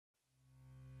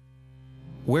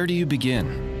Where do you begin?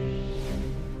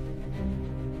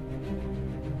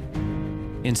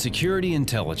 In security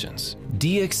intelligence,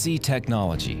 DXC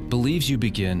Technology believes you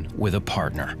begin with a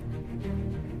partner.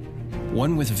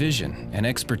 One with vision and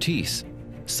expertise,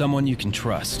 someone you can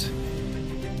trust.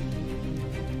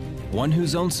 One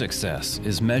whose own success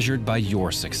is measured by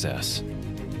your success.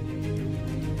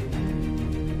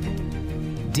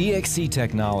 DXC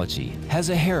Technology has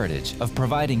a heritage of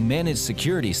providing managed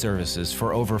security services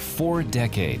for over 4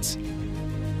 decades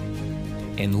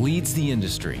and leads the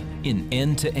industry in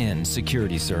end-to-end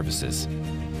security services.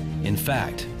 In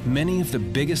fact, many of the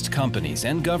biggest companies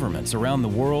and governments around the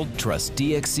world trust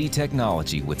DXC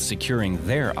Technology with securing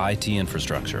their IT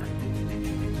infrastructure.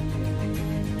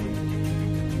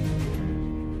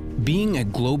 Being a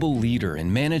global leader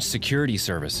in managed security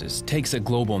services takes a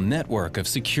global network of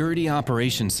security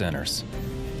operations centers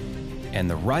and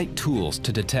the right tools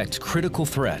to detect critical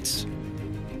threats,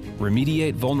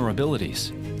 remediate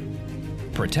vulnerabilities,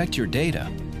 protect your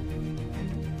data,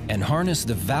 and harness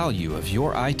the value of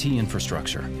your IT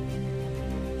infrastructure.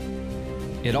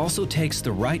 It also takes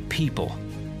the right people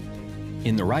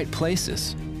in the right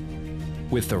places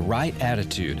with the right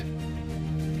attitude.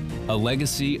 A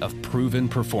legacy of proven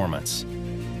performance,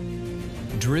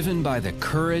 driven by the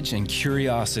courage and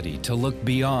curiosity to look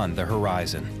beyond the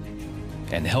horizon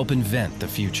and help invent the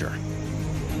future.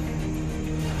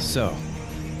 So,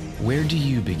 where do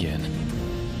you begin?